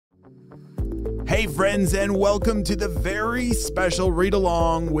Hey friends, and welcome to the very special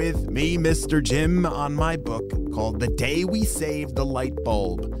read-along with me, Mr. Jim, on my book called The Day We Saved the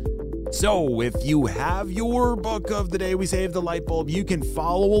Lightbulb. So if you have your book of The Day We Saved the Lightbulb, you can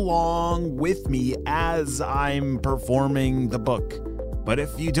follow along with me as I'm performing the book. But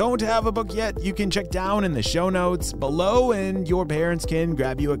if you don't have a book yet, you can check down in the show notes below and your parents can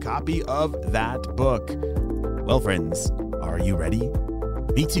grab you a copy of that book. Well, friends, are you ready?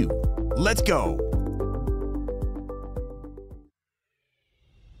 Me too. Let's go.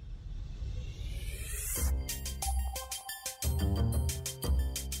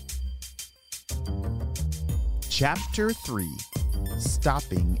 Chapter 3,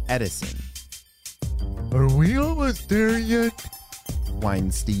 Stopping Edison. Are we almost there yet?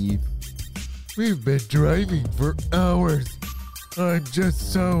 Whined Steve. We've been driving for hours. I'm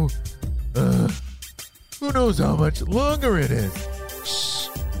just so... who knows how much longer it is? Shh,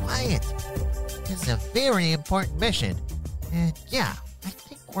 quiet. This is a very important mission. And yeah, I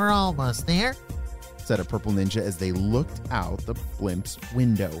think we're almost there. Said a purple ninja as they looked out the blimp's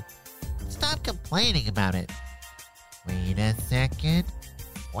window. Stop complaining about it. Wait a second.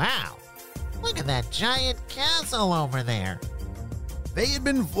 Wow, look at that giant castle over there. They had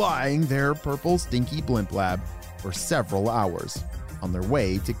been flying their purple stinky blimp lab for several hours on their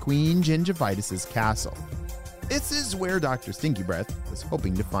way to Queen Gingivitis' castle. This is where Dr. Stinky Breath was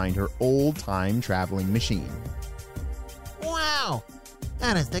hoping to find her old-time traveling machine. Wow,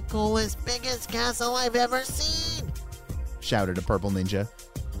 that is the coolest, biggest castle I've ever seen, shouted a purple ninja.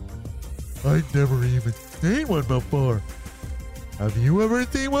 I've never even seen one before. Have you ever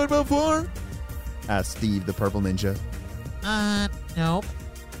seen one before? Asked Steve the purple ninja. Nope.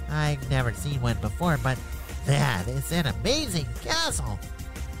 I've never seen one before, but that is an amazing castle.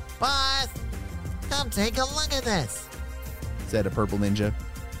 Boss, come take a look at this, said a purple ninja.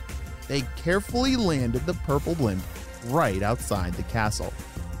 They carefully landed the purple blimp right outside the castle.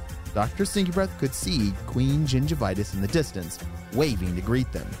 Dr. Stinky Breath could see Queen Gingivitis in the distance, waving to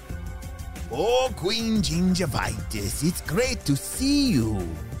greet them. Oh, Queen Gingivitis, it's great to see you,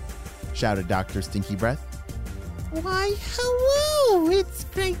 shouted Dr. Stinky Breath. Why, hello! It's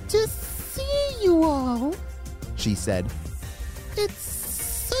great to see you all, she said. It's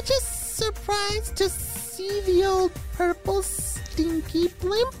such a surprise to see the old purple stinky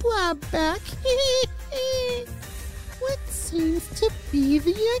blimp lab back. What seems to be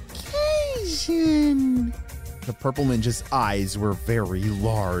the occasion? The purple ninja's eyes were very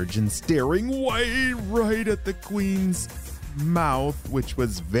large and staring way right at the queen's mouth, which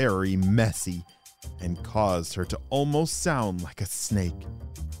was very messy and caused her to almost sound like a snake.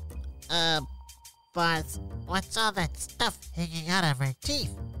 Boss, what's all that stuff hanging out of her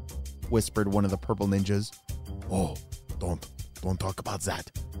teeth? Whispered one of the purple ninjas. Oh, don't talk about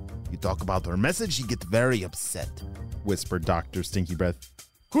that. You talk about her message, she gets very upset, whispered Dr. Stinky Breath.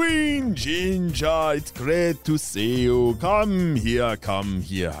 Queen Ginger, it's great to see you. Come here, come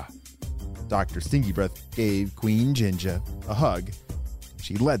here. Dr. Stinky Breath gave Queen Ginger a hug.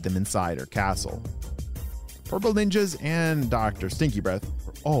 She led them inside her castle. The purple ninjas and Dr. Stinky Breath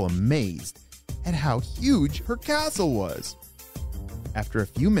were all amazed at how huge her castle was. After a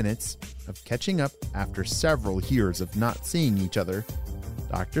few minutes of catching up after several years of not seeing each other,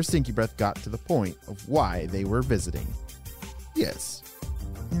 Dr. Stinky Breath got to the point of why they were visiting. Yes,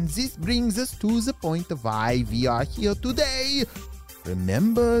 and this brings us to the point of why we are here today.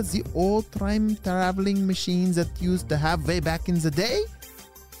 Remember the old time traveling machines that used to have way back in the day?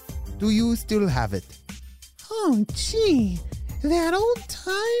 Do you still have it? Oh, gee, that old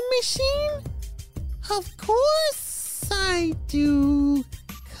time machine? Of course I do.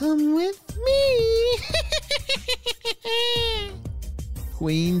 Come with me.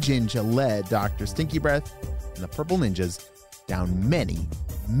 Queen Ginger led Dr. Stinky Breath and the purple ninjas down many,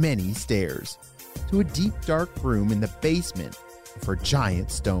 many stairs to a deep dark room in the basement of her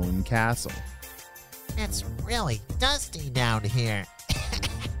giant stone castle. It's really dusty down here.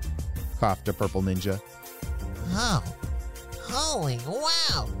 Coughed a purple ninja. Oh, holy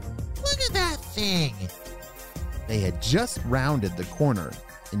wow! Look at that thing! They had just rounded the corner,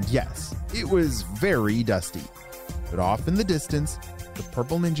 and yes, it was very dusty. But off in the distance, the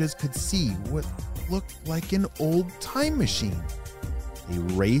purple ninjas could see what looked like an old time machine. They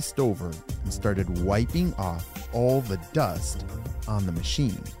raced over and started wiping off all the dust on the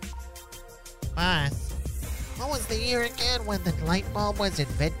machine. Boss, what was the year again when the light bulb was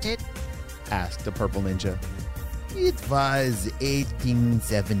invented? Asked the purple ninja. It was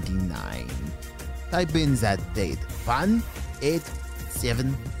 1879. Type in that date.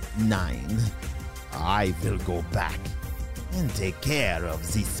 1879. I will go back and take care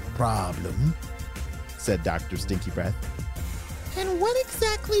of this problem. said Dr. Stinky Breath. And what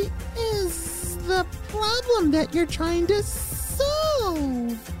exactly is the problem that you're trying to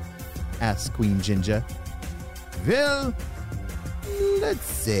solve? Asked Queen Ginger. Well, let's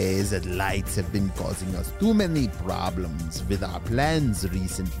say that lights have been causing us too many problems with our plans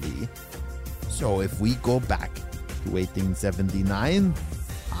recently. So if we go back to 1879,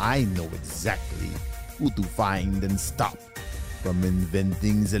 I know exactly who to find and stop from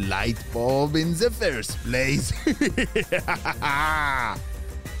inventing the light bulb in the first place.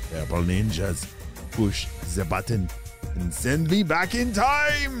 Purple ninjas, push the button and send me back in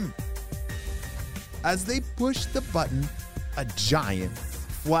time. As they pushed the button, a giant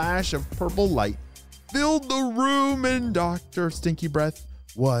flash of purple light filled the room and Dr. Stinky Breath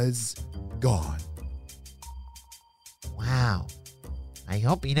was gone. Wow. I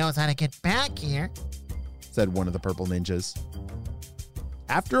hope he knows how to get back here. Said one of the purple ninjas.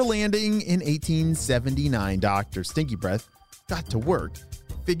 After landing in 1879, Dr. Stinky Breath got to work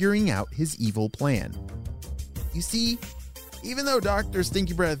figuring out his evil plan. You see, even though Dr.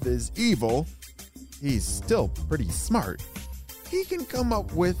 Stinky Breath is evil, he's still pretty smart. He can come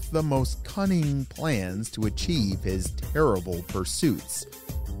up with the most cunning plans to achieve his terrible pursuits.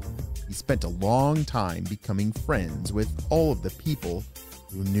 He spent a long time becoming friends with all of the people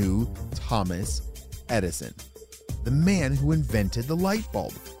who knew Thomas Edison, the man who invented the light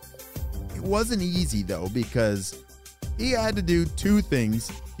bulb. It wasn't easy though, because he had to do two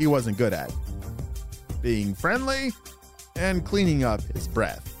things he wasn't good at: being friendly and cleaning up his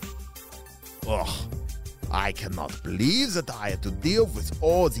breath. Ugh, I cannot believe that I had to deal with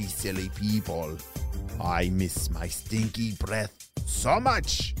all these silly people. I miss my stinky breath so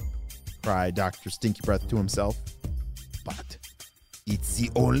much, cried Dr. Stinky Breath to himself. but it's the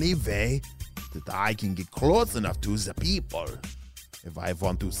only way that I can get close enough to the people. If I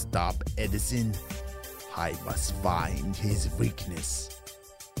want to stop Edison, I must find his weakness.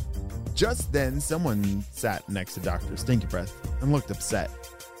 Just then, someone sat next to Dr. Stinky Breath and looked upset.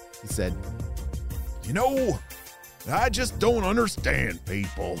 He said, You know, I just don't understand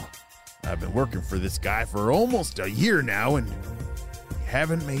people. I've been working for this guy for almost a year now, and we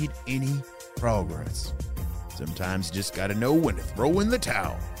haven't made any progress. Sometimes you just gotta know when to throw in the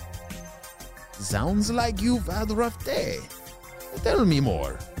towel. Sounds like you've had a rough day. Tell me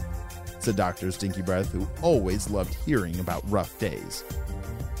more, said Dr. Stinky Breath, who always loved hearing about rough days.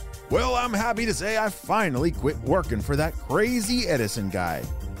 Well, I'm happy to say I finally quit working for that crazy Edison guy.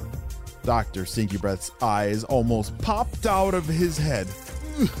 Dr. Stinky Breath's eyes almost popped out of his head.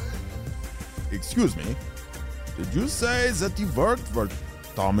 Excuse me, did you say that you worked for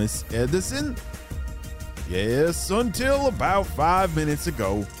Thomas Edison? Yes, until about 5 minutes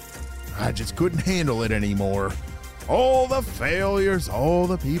ago. I just couldn't handle it anymore. All the failures, all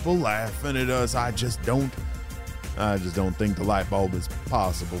the people laughing at us. I just don't think the light bulb is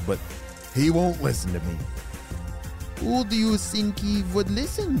possible, but he won't listen to me. Who do you think he would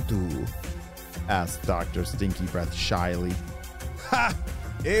listen to? Asked Dr. Stinky Breath shyly. Ha!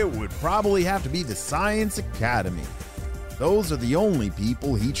 It would probably have to be the Science Academy. Those are the only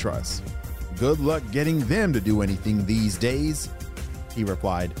people he trusts. Good luck getting them to do anything these days, he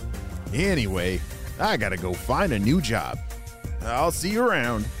replied. Anyway, I gotta go find a new job. I'll see you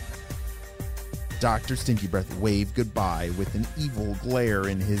around. Dr. Stinky Breath waved goodbye with an evil glare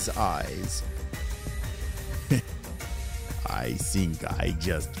in his eyes. I think I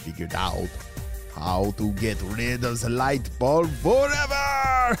just figured out how to get rid of the light bulb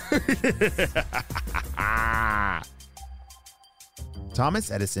forever!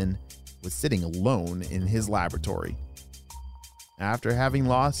 Thomas Edison was sitting alone in his laboratory. After having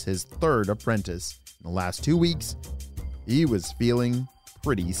lost his third apprentice in the last 2 weeks, he was feeling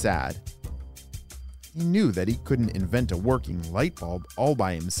pretty sad. He knew that he couldn't invent a working light bulb all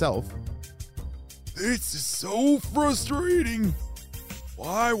by himself. This is so frustrating.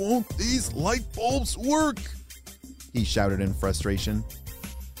 Why won't these light bulbs work? He shouted in frustration.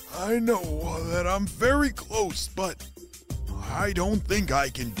 I know that I'm very close, but I don't think I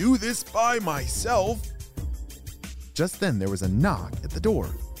can do this by myself. Just then there was a knock at the door.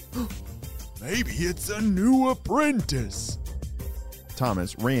 Maybe it's a new apprentice.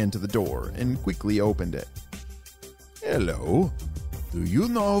 Thomas ran to the door and quickly opened it. Hello, do you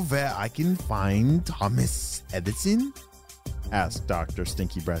know where I can find Thomas Edison? Asked Dr.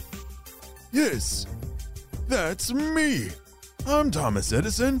 Stinky Breath. Yes, that's me. I'm Thomas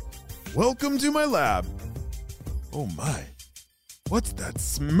Edison. Welcome to my lab. Oh my, what's that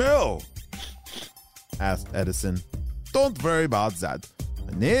smell? Asked Edison. Don't worry about that.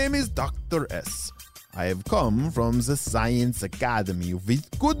 My name is Dr. S. I have come from the Science Academy with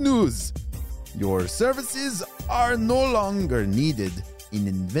good news. Your services are no longer needed in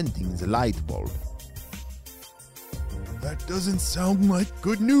inventing the light bulb. That doesn't sound like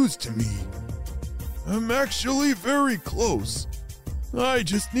good news to me. I'm actually very close. I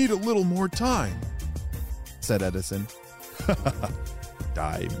just need a little more time, said Edison.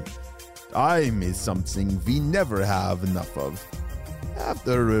 Time. Time is something we never have enough of.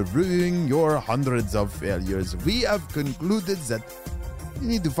 After reviewing your hundreds of failures, we have concluded that we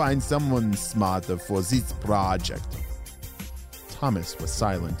need to find someone smarter for this project. Thomas was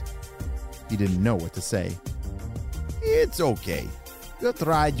silent. He didn't know what to say. It's okay. You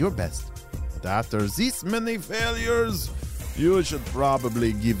tried your best. But after this many failures, you should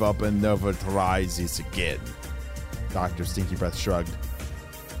probably give up and never try this again. Dr. Stinky Breath shrugged.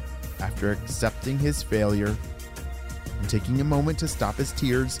 After accepting his failure and taking a moment to stop his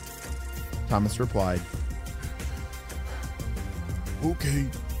tears, Thomas replied, Okay.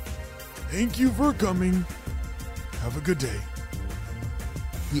 Thank you for coming. Have a good day.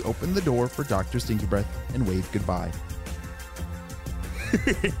 He opened the door for Dr. Stinky Breath and waved goodbye.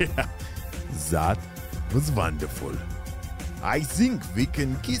 That was wonderful. I think we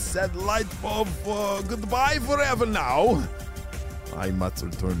can kiss that light bulb for goodbye forever now. I must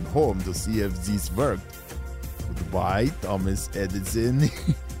return home to see if this worked. Goodbye, Thomas Edison.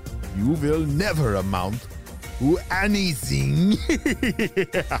 You will never amount to anything.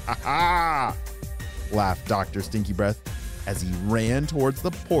 Laughed Dr. Stinky Breath as he ran towards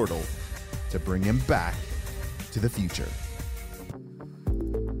the portal to bring him back to the future.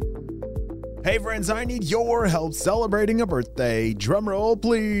 Hey friends, I need your help celebrating a birthday. Drum roll,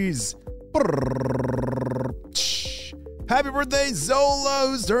 please. Happy birthday, Zola,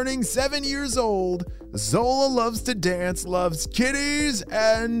 who's turning 7 years old. Zola loves to dance, loves kitties,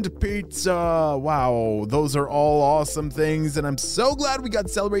 and pizza. Wow, those are all awesome things, and I'm so glad we got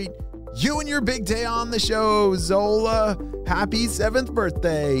to celebrate you and your big day on the show, Zola. Happy 7th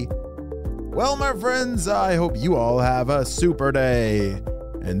birthday. Well, my friends, I hope you all have a super day.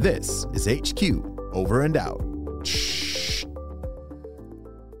 And this is HQ, over and out.